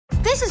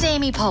This is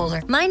Amy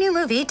Poehler. My new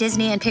movie,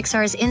 Disney and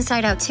Pixar's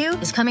Inside Out 2,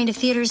 is coming to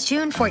theaters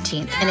June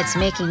 14th, and it's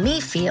making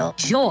me feel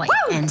joy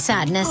and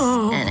sadness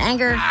and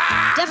anger,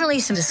 definitely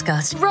some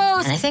disgust, and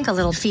I think a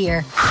little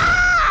fear.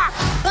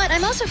 But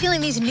I'm also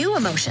feeling these new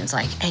emotions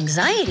like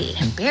anxiety,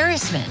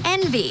 embarrassment,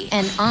 envy,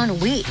 and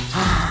ennui.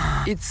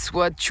 It's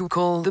what you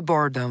call the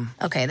boredom.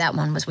 Okay, that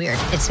one was weird.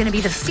 It's gonna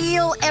be the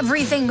feel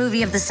everything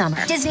movie of the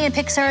summer. Disney and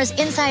Pixar's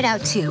Inside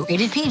Out 2,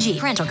 rated PG,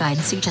 parental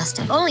guidance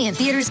suggested. Only in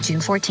theaters June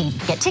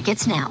 14th. Get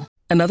tickets now.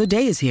 Another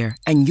day is here,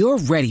 and you're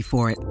ready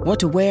for it. What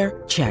to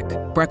wear? Check.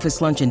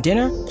 Breakfast, lunch, and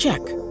dinner? Check.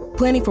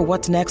 Planning for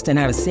what's next and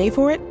how to save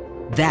for it?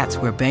 That's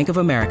where Bank of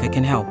America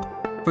can help.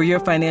 For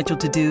your financial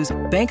to-dos,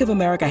 Bank of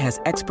America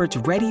has experts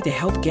ready to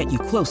help get you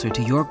closer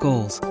to your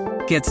goals.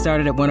 Get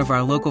started at one of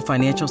our local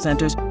financial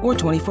centers or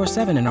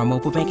 24/7 in our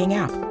mobile banking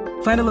app.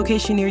 Find a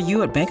location near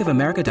you at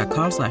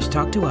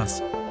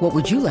bankofamerica.com/talktous. What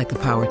would you like the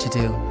power to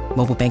do?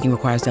 Mobile banking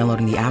requires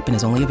downloading the app and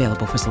is only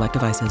available for select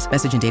devices.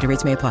 Message and data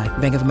rates may apply.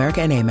 Bank of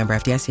America NA, member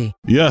FDIC.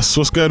 Yes,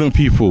 what's going on,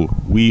 people?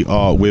 We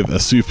are with a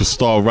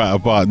superstar right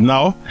about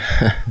now.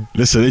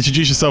 Listen,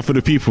 introduce yourself for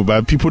the people,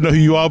 man. People know who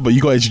you are, but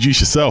you got to introduce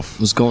yourself.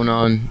 What's going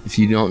on? If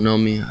you don't know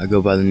me, I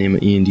go by the name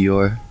of Ian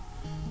Dior,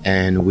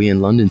 and we in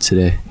London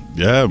today.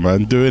 Yeah,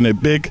 man, doing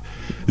it big.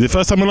 Is it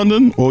first time in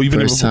London? Or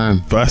even First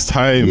time. First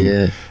time?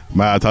 Yeah.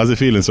 Mad, how's it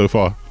feeling so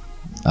far?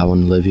 I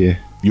want to live here.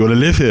 You want to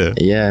live here?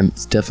 Yeah,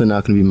 it's definitely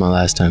not going to be my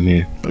last time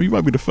here. Oh, you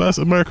might be the first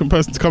American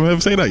person to come and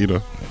ever say that, you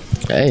know.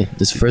 Hey,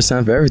 it's the first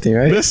time for everything,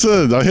 right?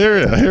 Listen, I hear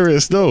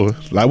it still.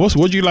 Like,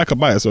 what do you like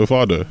about it so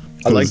far, though?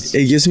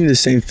 It gives me the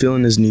same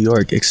feeling as New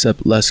York,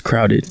 except less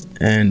crowded.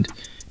 And,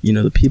 you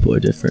know, the people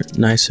are different,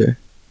 nicer,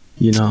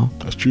 you know.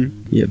 That's true.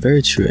 Yeah,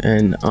 very true.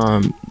 And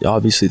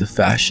obviously the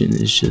fashion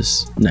is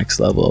just next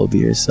level over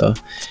here. So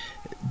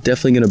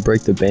definitely going to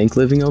break the bank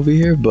living over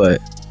here,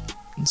 but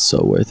it's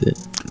so worth it.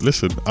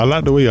 Listen, I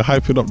like the way you're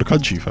hyping up the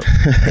country, fam.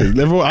 I'm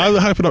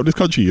hyping up this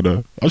country, you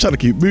know. I'm trying to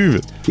keep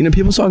moving. You know,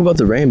 people talk about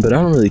the rain, but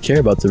I don't really care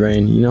about the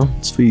rain, you know.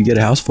 It's for you to get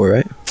a house for,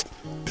 right?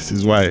 This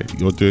is why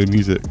you're doing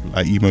music,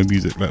 like emo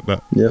music like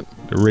that. Yep.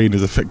 The rain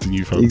is affecting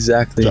you, fam.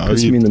 Exactly. It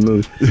puts me in the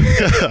mood.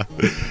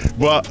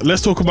 But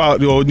let's talk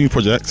about your new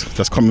project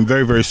that's coming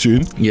very, very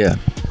soon. Yeah.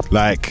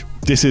 Like,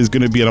 this is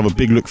going to be another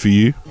big look for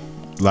you.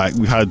 Like,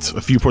 we had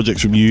a few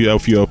projects from you, a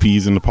few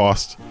LPs in the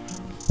past.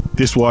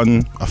 This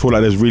one, I feel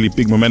like there's really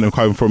big momentum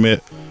coming from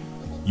it.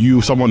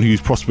 You, someone who's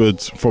prospered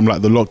from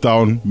like the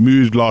lockdown,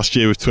 moved last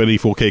year with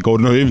 24K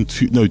gold. No, even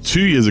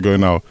 2 years ago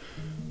now,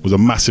 was a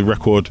massive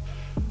record.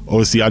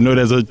 Obviously, I know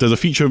there's a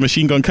feature of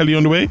Machine Gun Kelly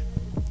on the way.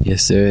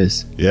 Yes, there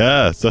is.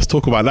 Yeah, let's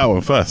talk about that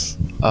one first.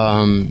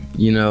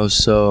 You know,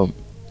 so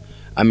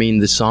I mean,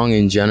 the song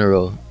in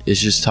general is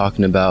just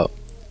talking about,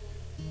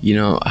 you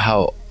know,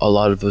 how a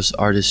lot of us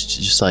artists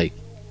just like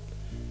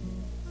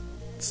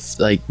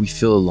we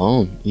feel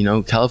alone. You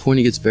know,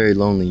 California gets very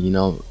lonely. You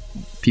know,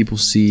 people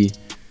see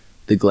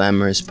the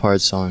glamorous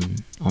parts on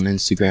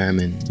Instagram,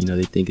 and you know,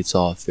 they think it's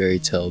all a fairy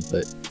tale,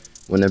 but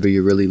whenever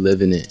you're really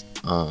living it,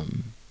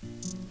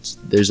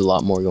 there's a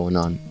lot more going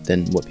on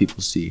than what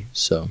people see.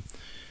 So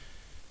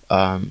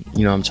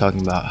you know, I'm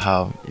talking about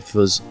how it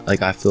feels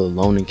like I feel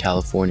alone in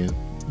California,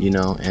 you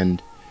know,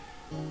 and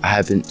I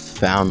haven't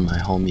found my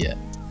home yet.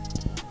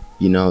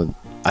 You know,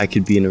 I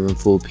could be in a room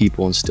full of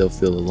people and still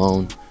feel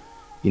alone.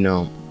 You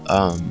know,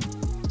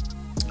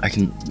 I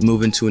can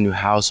move into a new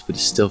house, but it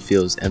still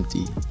feels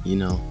empty, you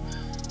know.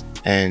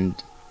 And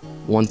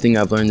one thing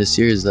I've learned this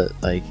year is that,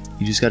 like,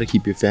 you just got to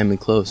keep your family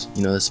close.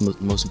 You know, that's the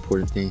most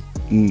important thing.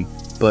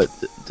 But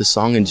the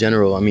song in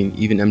general, I mean,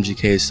 even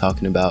MGK is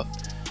talking about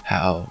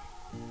how,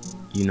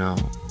 you know,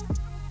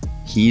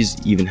 he's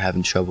even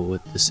having trouble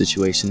with the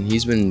situation.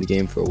 He's been in the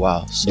game for a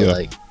while. So,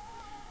 like,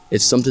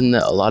 it's something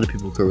that a lot of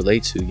people could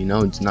relate to, you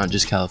know. It's not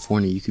just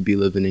California. You could be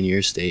living in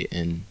your state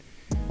and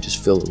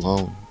just feel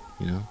alone,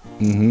 you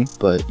know.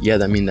 But yeah,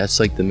 I mean, that's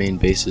like the main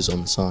basis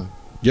on the song.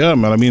 Yeah,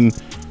 man. I mean,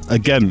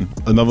 again,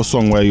 another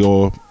song where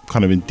you're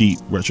kind of in deep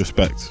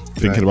retrospect,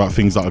 thinking about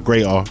things that are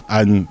greater,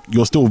 and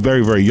you're still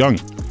very, very young.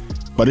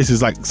 But this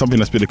is like something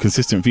that's been a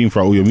consistent theme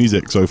throughout all your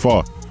music so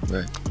far.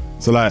 Right.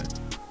 So like,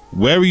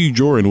 where are you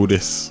drawing all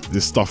this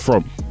stuff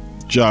from?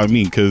 Do you know what I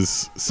mean?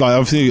 Because so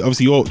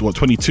obviously you're what,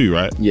 22,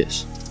 right?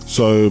 Yes.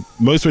 So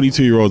most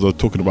 22-year-olds are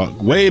talking about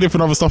way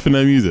different other stuff in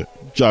their music.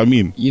 Do you know what I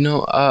mean? You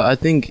know, I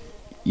think,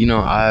 you know,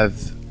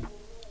 I've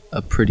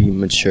a pretty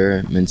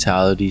mature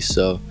mentality,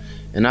 so,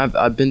 and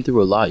I've been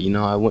through a lot. You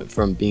know, I went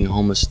from being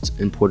homeless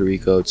in Puerto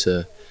Rico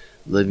to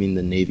living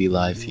the Navy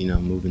life, you know,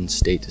 moving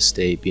state to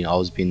state,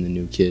 always being the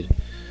new kid.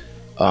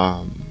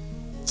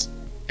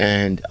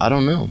 And I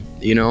don't know,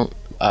 you know,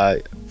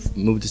 I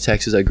moved to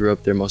Texas. I grew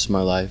up there most of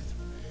my life.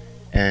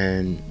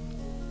 And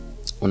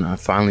when I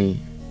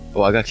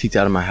I got kicked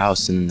out of my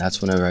house, and that's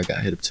whenever I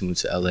got hit up to move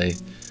to LA.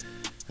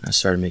 And I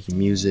started making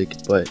music.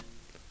 But,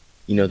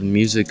 you know, the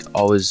music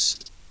always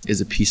is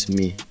a piece of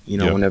me. You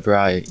know, whenever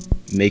I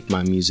make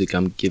my music,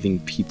 I'm giving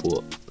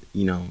people,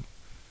 you know,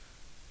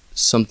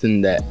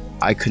 something that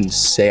I couldn't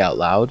say out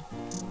loud,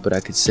 but I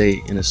could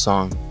say in a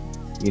song,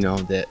 you know,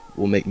 that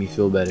will make me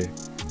feel better.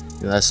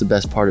 You know, that's the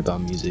best part about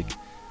music.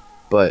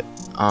 But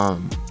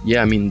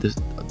yeah, I mean,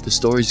 the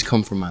stories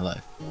come from my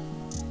life.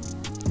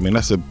 I mean,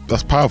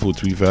 that's powerful,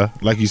 to be fair.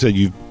 Like you said,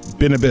 you've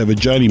been a bit of a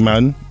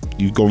journeyman.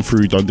 You've gone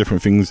through, done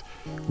different things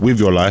with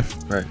your life.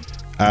 Right.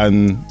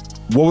 And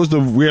what was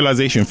the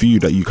realization for you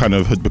that you kind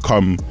of had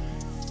become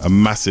a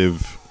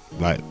massive,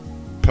 like,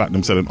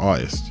 platinum selling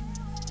artist?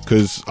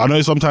 Because I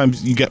know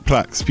sometimes you get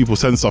plaques, people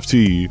send stuff to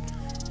you,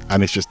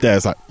 and it's just there.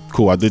 It's like,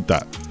 cool, I did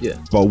that. Yeah.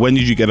 But when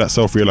did you get that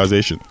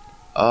self-realization?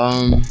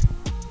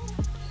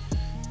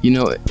 You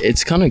know,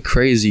 it's kind of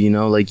crazy, you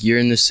know, like you're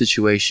in this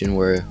situation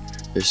where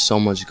there's so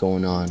much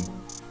going on.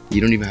 You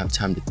don't even have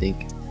time to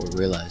think or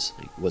realize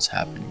like what's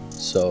happening.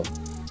 So,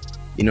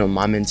 you know,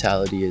 my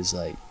mentality is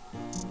like,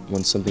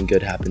 when something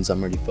good happens,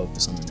 I'm already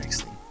focused on the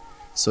next thing.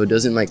 So it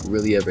doesn't like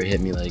really ever hit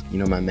me. Like, you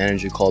know, my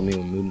manager called me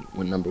when Mood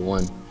went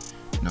 #1,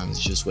 and I was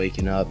just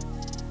waking up,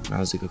 and I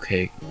was like,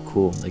 okay,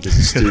 cool. Like,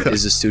 is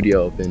the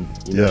studio open?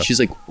 You know, Yeah. She's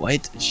like,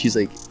 what? She's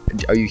like,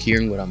 are you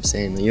hearing what I'm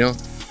saying? You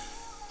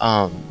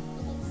know,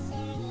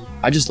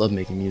 I just love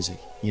making music.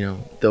 You know,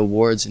 the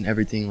awards and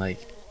everything. Like,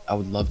 I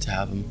would love to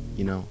have them.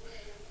 You know,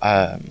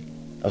 I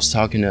was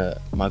talking to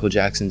Michael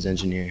Jackson's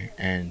engineer,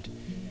 and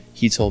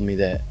he told me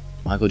that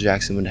Michael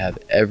Jackson would have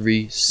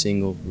every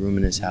single room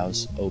in his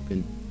house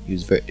open. He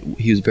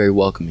was very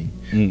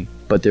welcoming.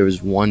 But there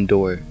was one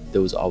door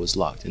that was always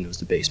locked, and it was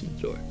the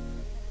basement door.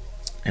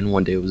 And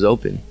one day it was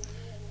open,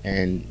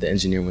 and the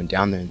engineer went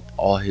down there, and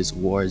all his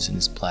awards and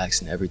his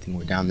plaques and everything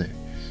were down there.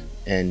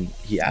 And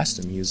he asked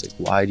him, he was like,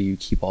 why do you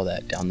keep all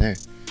that down there?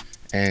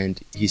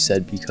 And he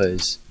said,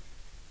 because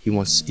he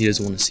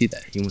doesn't want to see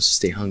that. He wants to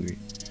stay hungry.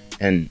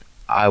 And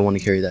I want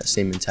to carry that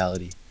same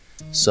mentality.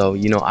 So,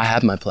 you know, I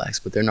have my plaques,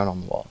 but they're not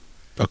on the wall.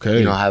 Okay.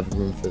 You know, I have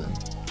room for them.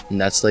 And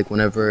that's like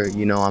whenever,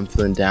 you know, I'm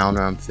feeling down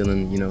or I'm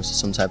feeling, you know,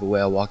 some type of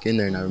way, I walk in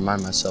there and I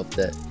remind myself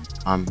that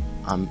I'm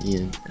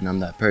Ian and I'm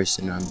that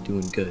person and I'm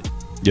doing good.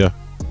 Yeah.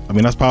 I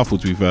mean, that's powerful,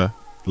 to be fair.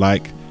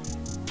 Like,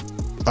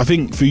 I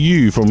think for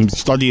you, from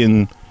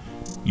studying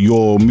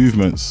your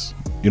movements,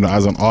 you know,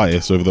 as an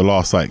artist over the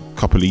last like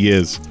couple of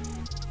years,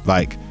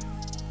 like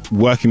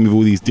working with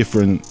all these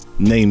different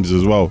names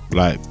as well,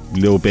 like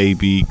Lil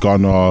Baby,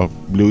 Gunna,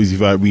 Lil Uzi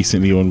Vert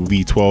recently on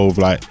V12,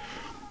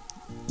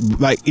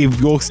 like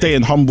if you're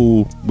staying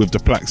humble with the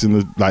plaques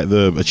and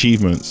the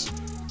achievements,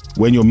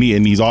 when you're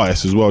meeting these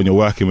artists as well and you're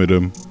working with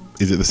them,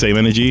 is it the same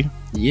energy?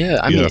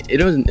 Yeah, I mean, it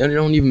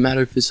don't even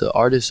matter if it's an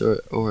artist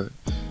or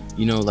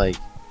you know, like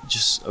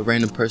just a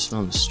random person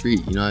on the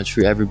street. You know, I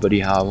treat everybody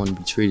how I want to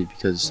be treated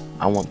because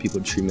I want people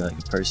to treat me like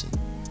a person.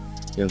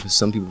 You know, because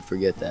some people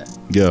forget that.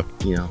 Yeah.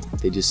 You know,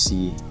 they just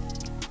see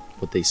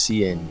what they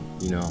see, and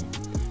you know,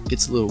 it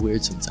gets a little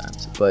weird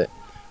sometimes. But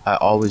I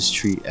always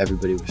treat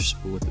everybody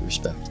with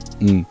respect.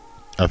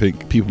 I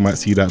think people might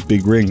see that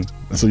big ring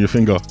that's on your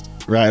finger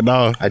right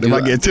now. They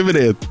might get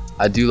intimidated.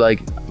 I do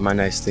like my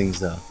nice things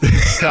though.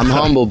 I'm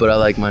humble, but I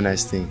like my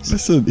nice things.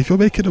 Listen, if you're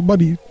making the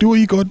money, do what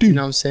you gotta do. You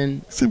know what I'm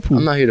saying? Simple.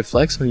 I'm not here to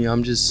flex on you. I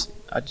just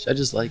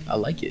like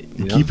it.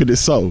 You know? Keeping it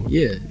subtle.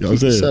 Yeah. You know what I'm keep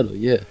saying? it subtle.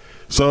 Yeah.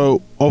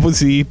 So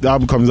obviously the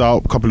album comes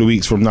out a couple of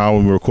weeks from now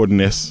when we're recording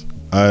this.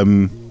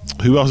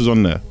 Who else is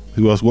on there?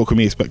 Who else? What can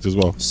we expect as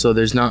well? So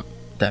there's not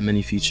that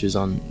many features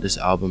on this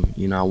album.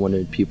 You know, I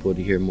wanted people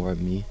to hear more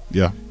of me.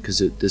 Yeah. Because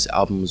this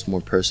album was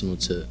more personal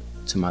to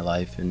my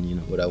life and, you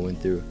know, what I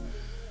went through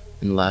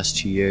in the last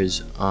 2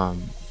 years.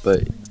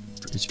 But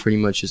it's pretty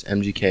much just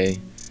MGK.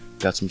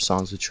 Got some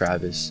songs with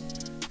Travis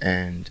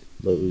and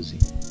Lil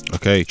Uzi.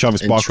 Okay,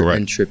 Travis Barker, right?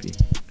 And Trippie.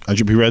 And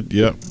Trippie Redd,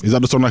 yeah. Is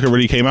that the song that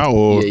already came out,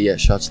 or? Yeah,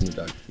 Shots in the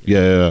Dark.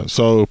 Yeah.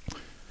 So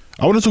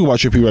I want to talk about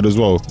Trippie Redd as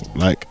well.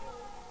 Like,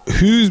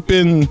 who's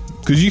been,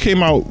 because you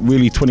came out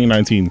really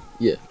 2019.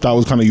 Yeah. That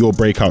was kind of your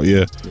breakout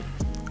year. Yeah.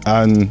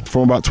 And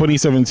from about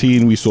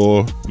 2017, we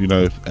saw, you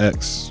know,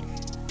 X,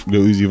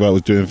 Lil Uzi Vert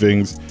was doing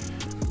things.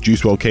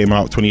 Juice WRLD came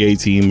out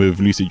 2018 with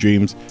Lucid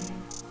Dreams.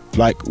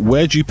 Like,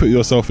 where do you put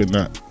yourself in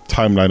that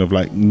timeline of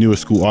like newer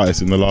school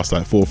artists in the last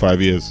like 4 or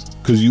 5 years?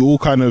 Because you all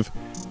kind of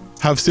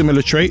have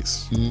similar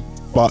traits,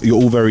 but you're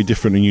all very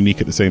different and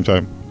unique at the same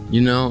time. You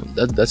know,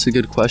 that's a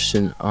good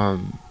question.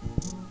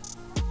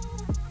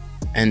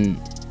 And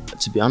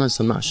to be honest,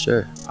 I'm not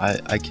sure.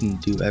 I can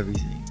do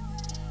everything.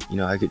 You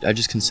know, I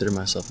just consider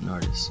myself an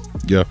artist.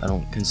 Yeah. I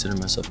don't consider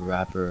myself a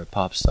rapper or a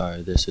pop star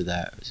or this or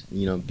that.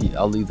 You know,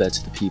 I'll leave that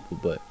to the people,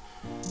 but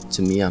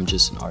to me, I'm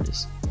just an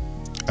artist.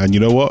 And you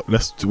know what?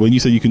 When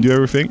you say you can do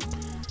everything,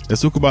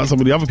 let's talk about some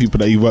of the other people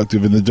that you've worked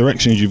with and the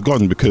directions you've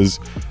gone, because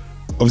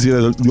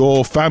obviously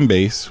your fan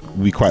base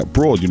will be quite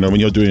broad. You know,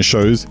 when you're doing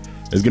shows,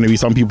 there's going to be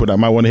some people that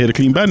might want to hear the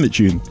Clean Bandit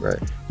tune. Right.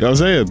 You know what I'm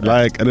saying? Right.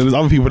 Like, and then there's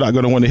other people that are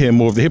going to want to hear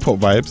more of the hip hop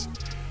vibes,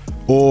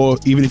 or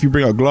even if you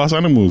bring out Glass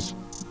Animals.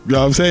 You know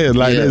what I'm saying?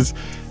 Like,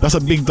 that's a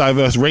big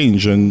diverse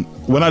range. And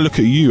when I look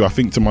at you, I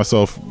think to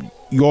myself,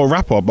 you're a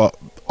rapper, but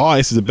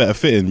artist is a better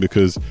fitting,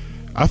 because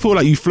I feel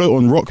like you float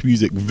on rock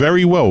music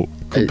very well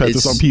compared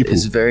to some people.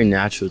 It's very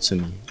natural to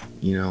me,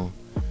 you know.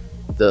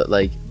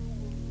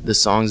 The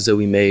songs that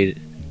we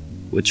made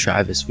with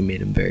Travis, we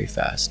made them very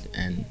fast,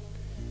 and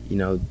you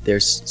know,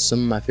 there's some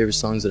of my favorite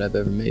songs that I've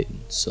ever made.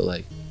 So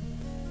like,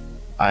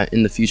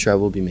 in the future I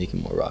will be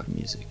making more rock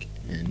music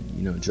and,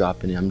 you know,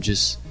 dropping it.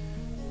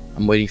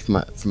 I'm waiting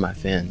for my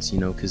fans, you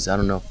know, because I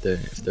don't know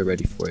if they're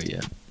ready for it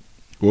yet.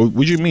 Well,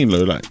 what do you mean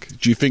though? Like,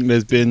 do you think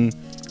there's been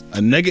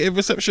a negative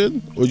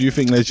reception, or do you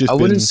think there's just? I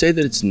wouldn't say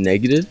that it's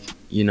negative,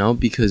 you know,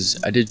 because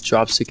I did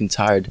drop Sick and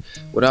Tired.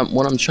 What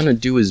I'm trying to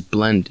do is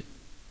blend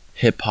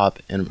hip hop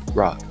and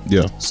rock.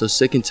 Yeah. So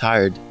Sick and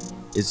Tired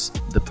is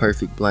the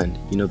perfect blend.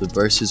 You know, the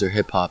verses are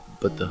hip hop,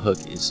 but the hook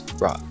is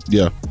rock.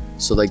 Yeah.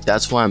 So like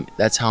that's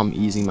how I'm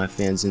easing my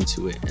fans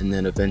into it, and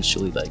then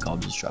eventually like I'll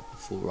just drop a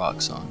full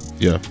rock song.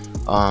 Yeah.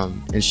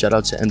 And shout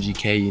out to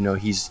MGK. You know,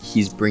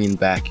 he's bringing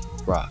back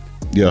rock.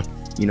 Yeah.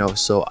 You know,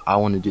 so I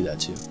want to do that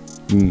too.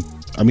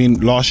 I mean,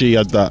 last year you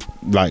had that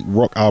like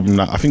rock album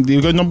that I think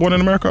you go number 1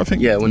 in America. I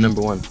think. Yeah, it went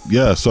number 1.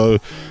 Yeah. So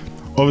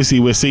obviously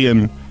we're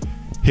seeing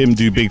him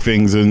do big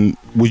things. And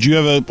would you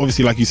ever,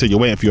 obviously, like you said, you're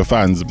waiting for your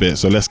fans a bit.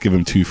 So let's give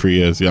him 2-3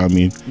 years. You know what I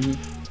mean?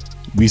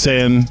 We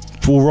saying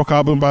full rock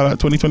album by like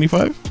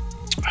 2025?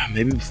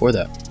 Maybe before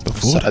that.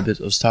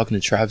 I was talking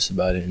to Travis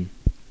about it, and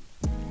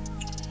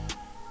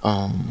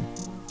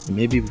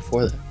maybe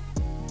before that.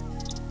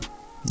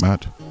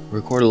 Mad.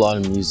 Record a lot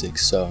of music,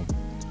 so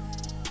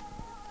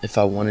if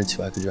I wanted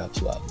to, I could drop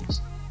 2 albums.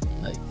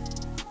 Like,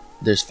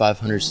 there's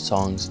 500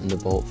 songs in the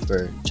vault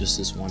for just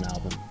this one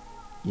album,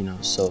 you know,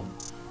 so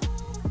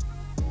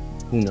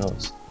who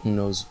knows? Who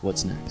knows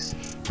what's next?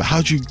 But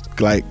how'd you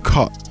like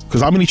cut?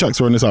 Because how many tracks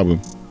are on this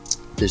album?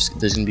 There's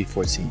gonna be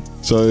 14.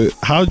 So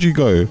how'd you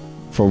go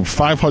from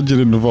 500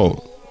 in the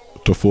vault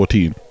to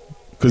 14?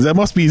 Because there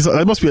must be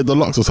a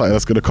deluxe or something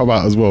that's gonna come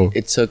out as well.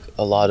 It took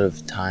a lot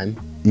of time,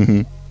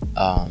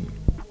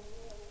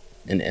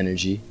 and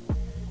energy.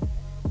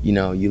 You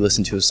know, you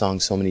listen to a song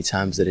so many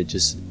times that it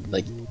just,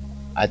 like,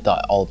 I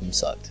thought all of them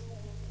sucked.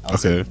 I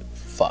was like,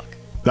 fuck.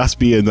 That's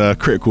being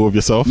critical of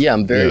yourself. Yeah,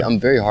 I'm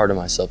very hard on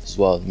myself as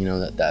well. You know,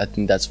 that I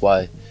think that's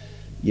why,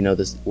 you know,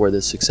 where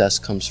the success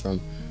comes from.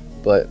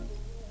 But,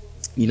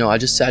 you know, I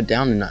just sat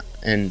down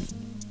and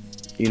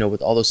you know,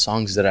 with all those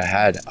songs that I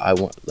had, I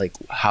want, like,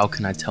 how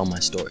can I tell my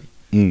story?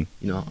 You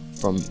know,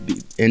 from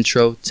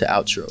intro to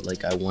outro,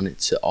 like, I want it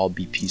to all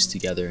be pieced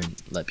together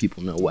and let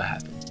people know what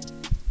happened.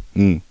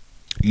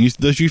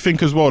 Does you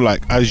think as well,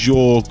 like, as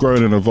you're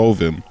growing and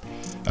evolving,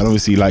 and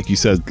obviously, like you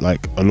said,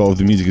 like, a lot of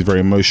the music is very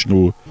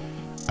emotional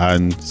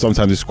and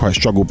sometimes it's quite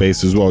struggle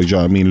based as well, you know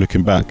what I mean,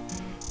 looking back,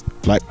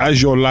 like,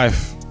 as your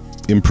life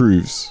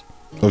improves,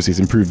 obviously it's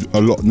improved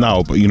a lot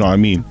now, but you know what I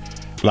mean,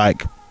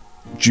 like,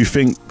 do you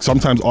think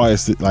sometimes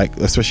artists, like,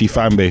 especially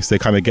fan base, they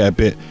kind of get a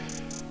bit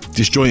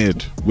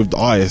disjointed with the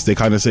artist? They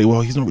kind of say,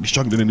 well, he's not really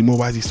struggling anymore,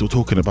 why is he still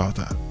talking about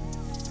that?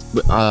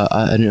 But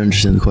I didn't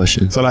understand the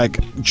question. So, like,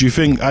 do you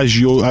think as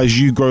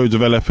you grow,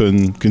 develop,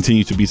 and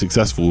continue to be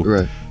successful,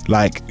 right,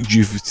 like, do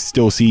you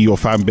still see your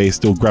fan base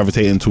still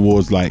gravitating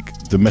towards, like,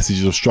 the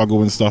messages of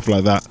struggle and stuff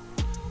like that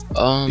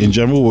in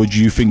general, or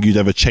do you think you'd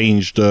ever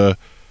change the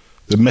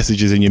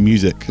messages in your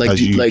music, like,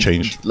 as you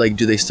change? Like,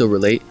 do they still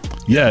relate?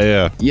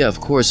 Yeah, of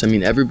course. I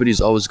mean,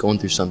 everybody's always going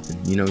through something.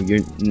 You know,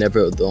 you're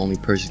never the only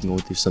person going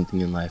through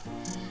something in life.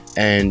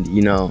 And,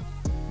 you know,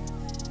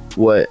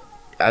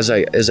 as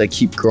I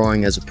keep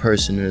growing as a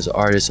person and as an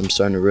artist, I'm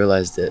starting to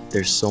realize that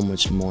there's so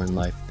much more in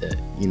life that,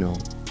 you know,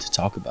 to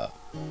talk about.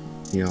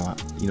 You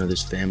know,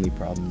 there's family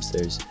problems.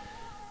 There's,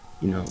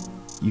 you know,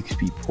 you could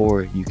be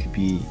poor. You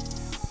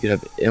could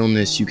have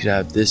illness. You could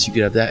have this. You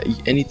could have that.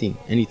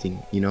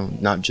 Anything. You know,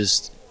 not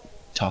just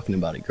talking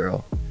about a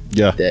girl.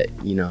 Yeah. That,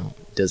 you know,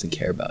 doesn't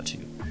care about you.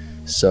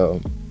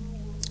 So,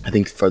 I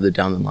think further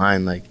down the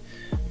line, like,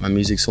 my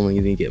music's only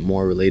gonna get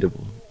more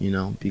relatable. You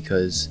know,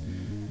 because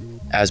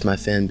as my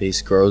fan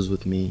base grows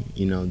with me,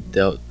 you know,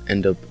 they'll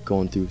end up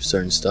going through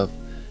certain stuff,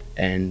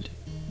 and,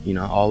 you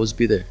know, I'll always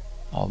be there.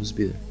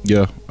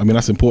 Yeah, I mean,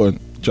 that's important.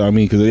 Do you know what I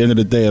mean? Because at the end of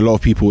the day, a lot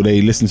of people,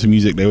 they listen to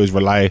music, they always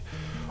rely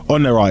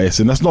on their artists,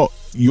 and that's not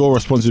your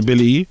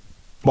responsibility,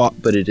 but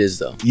it is,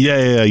 though.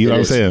 Yeah, you know what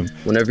I'm saying?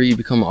 Whenever you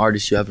become an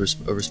artist, you have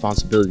a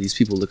responsibility. These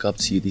people look up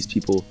to you. These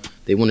people,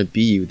 they want to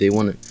be you. They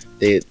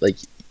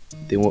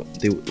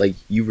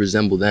you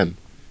resemble them,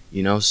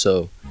 you know?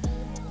 So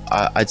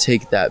I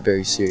take that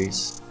very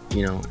serious.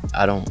 You know,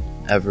 I don't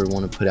ever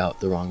want to put out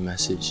the wrong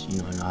message. You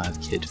know, I know I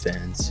have kid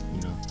fans,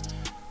 you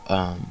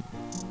know,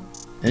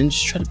 and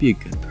just try to be a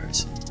good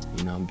person,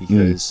 you know,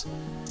 because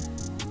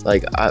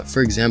like,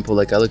 for example,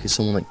 like, I look at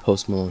someone like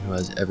Post Malone, who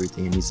has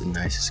everything and he's the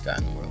nicest guy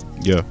in the world.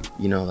 Yeah.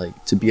 You know,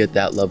 like, to be at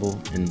that level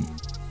and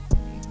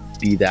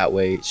be that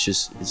way,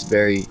 it's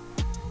very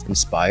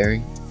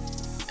inspiring,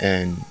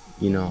 and,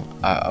 you know,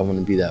 I want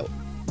to be that,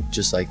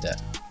 just like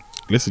that.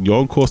 Listen, you're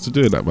on course to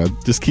doing that, man.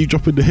 Just keep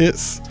dropping the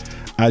hits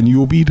and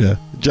you'll be there.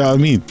 Do you know what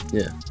I mean?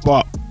 Yeah.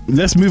 But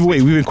let's move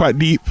away. We've been quite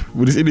deep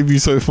with this interview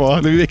so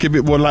far. Let me make it a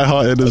bit more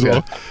lighthearted as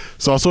well.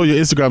 So I saw your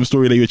Instagram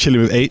story that you were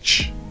chilling with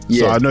H.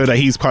 Yeah. So I know that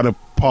he's kind of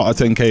part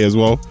of 10K as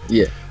well.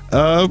 Yeah.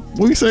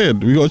 What are you saying?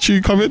 We got a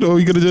tune coming, or are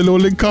we going to do a little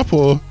link up,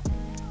 or?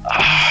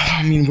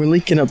 I mean, we're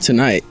linking up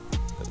tonight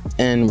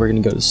and we're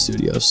going to go to the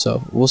studio,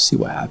 so we'll see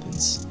what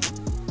happens.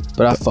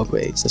 But I fuck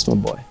with Ace. That's my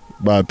boy.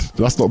 Man,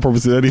 that's not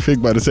promising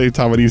anything, but at the same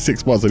time, I need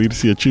 6 months. I need to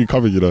see a tune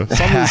coming, you know.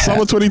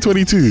 Summer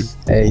 2022.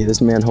 Hey,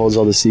 this man holds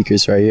all the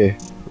secrets right here.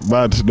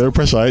 Man, no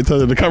pressure. I ain't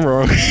turning the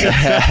camera on.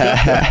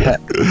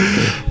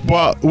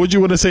 But what do you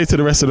want to say to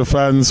the rest of the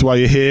fans while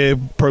you're here?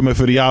 Promo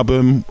for the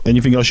album.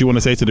 Anything else you want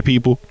to say to the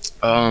people?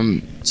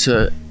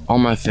 To all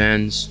my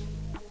fans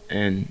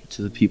and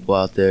to the people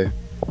out there,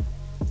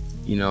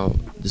 you know,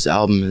 this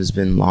album has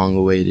been long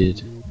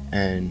awaited,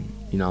 and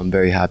you know, I'm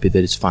very happy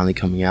that it's finally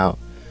coming out.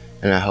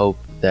 And I hope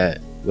that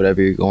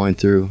whatever you're going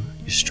through,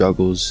 your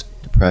struggles,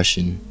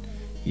 depression,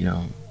 you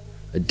know,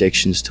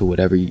 addictions to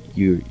whatever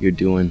you're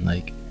doing,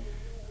 like,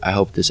 I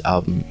hope this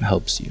album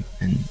helps you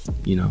and,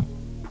 you know,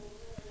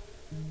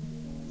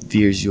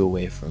 veers you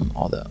away from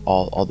all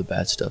the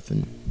bad stuff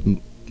and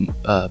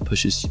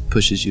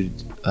pushes you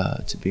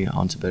to be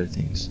onto better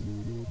things.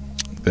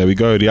 There we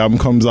go. The album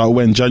comes out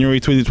when? January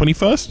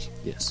 21st?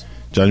 Yes.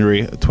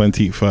 January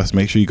 21st.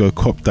 Make sure you go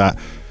cop that.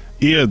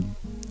 Ian,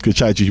 good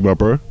chat to you, my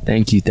bro.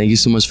 Thank you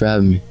so much for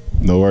having me.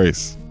 No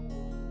worries.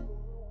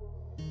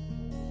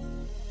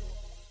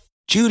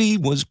 Judy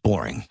was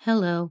boring.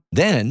 Hello.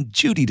 Then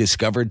Judy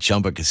discovered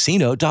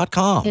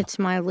ChumbaCasino.com. It's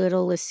my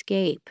little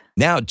escape.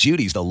 Now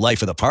Judy's the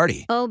life of the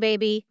party. Oh,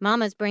 baby,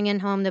 mama's bringing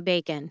home the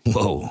bacon.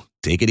 Whoa,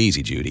 take it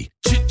easy, Judy.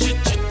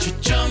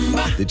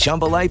 The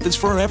Chumba life is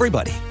for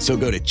everybody. So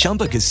go to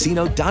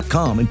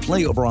ChumbaCasino.com and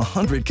play over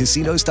 100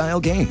 casino-style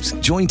games.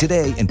 Join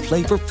today and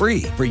play for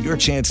free for your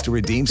chance to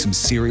redeem some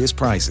serious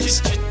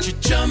prizes.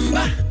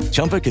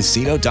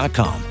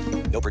 ChumbaCasino.com.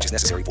 No purchase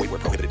necessary. Void where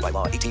prohibited by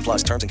law. 18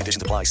 plus terms and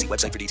conditions apply. See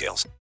website for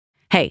details.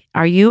 Hey,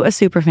 are you a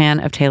super fan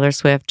of Taylor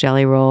Swift,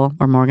 Jelly Roll,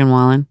 or Morgan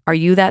Wallen? Are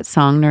you that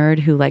song nerd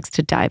who likes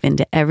to dive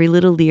into every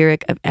little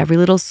lyric of every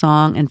little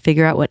song and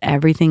figure out what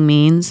everything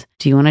means?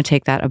 Do you want to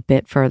take that a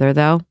bit further,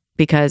 though?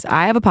 Because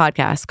I have a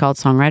podcast called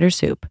Songwriter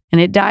Soup,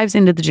 and it dives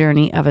into the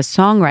journey of a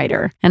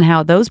songwriter and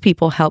how those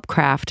people help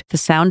craft the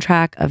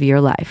soundtrack of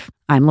your life.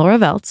 I'm Laura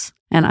Veltz,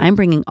 and I'm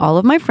bringing all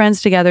of my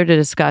friends together to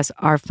discuss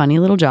our funny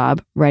little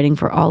job writing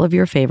for all of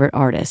your favorite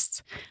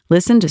artists.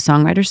 Listen to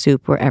Songwriter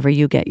Soup wherever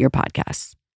you get your podcasts.